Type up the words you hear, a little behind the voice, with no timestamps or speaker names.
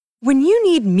When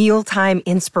you need mealtime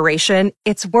inspiration,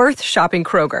 it's worth shopping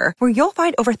Kroger, where you'll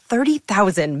find over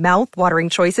 30,000 mouth-watering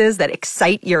choices that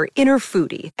excite your inner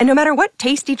foodie. And no matter what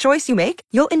tasty choice you make,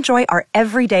 you'll enjoy our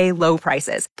everyday low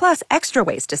prices, plus extra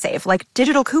ways to save, like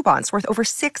digital coupons worth over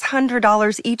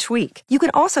 $600 each week. You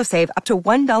can also save up to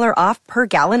 $1 off per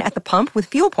gallon at the pump with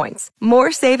fuel points.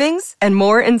 More savings and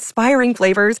more inspiring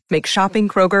flavors make shopping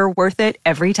Kroger worth it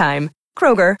every time.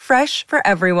 Kroger, fresh for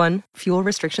everyone. Fuel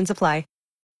restrictions apply.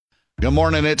 Good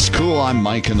morning, it's cool. I'm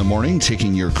Mike in the morning,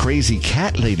 taking your crazy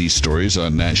cat lady stories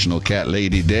on National Cat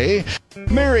Lady Day.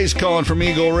 Mary's calling from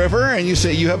Eagle River, and you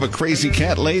say you have a crazy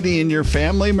cat lady in your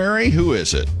family, Mary? Who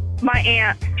is it? My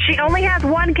aunt. She only has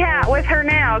one cat with her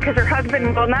now because her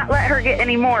husband will not let her get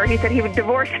any more. He said he would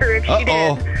divorce her if she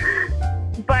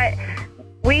did. But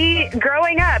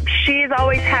growing up, she's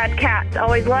always had cats,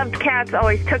 always loved cats,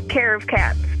 always took care of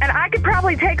cats. And I could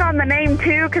probably take on the name,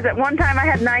 too, because at one time I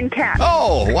had 9 cats.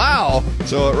 Oh, wow.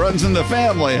 So it runs in the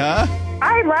family, huh?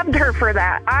 I loved her for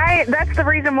that. That's the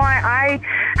reason why I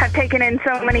have taken in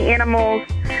so many animals,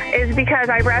 is because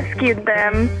I rescued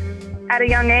them at a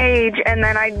young age, and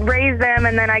then I raise them,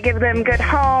 and then I give them good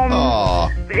homes.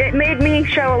 Aww. It made me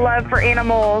show a love for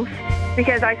animals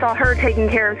because I saw her taking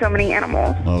care of so many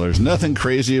animals. Well, there's nothing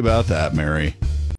crazy about that, Mary.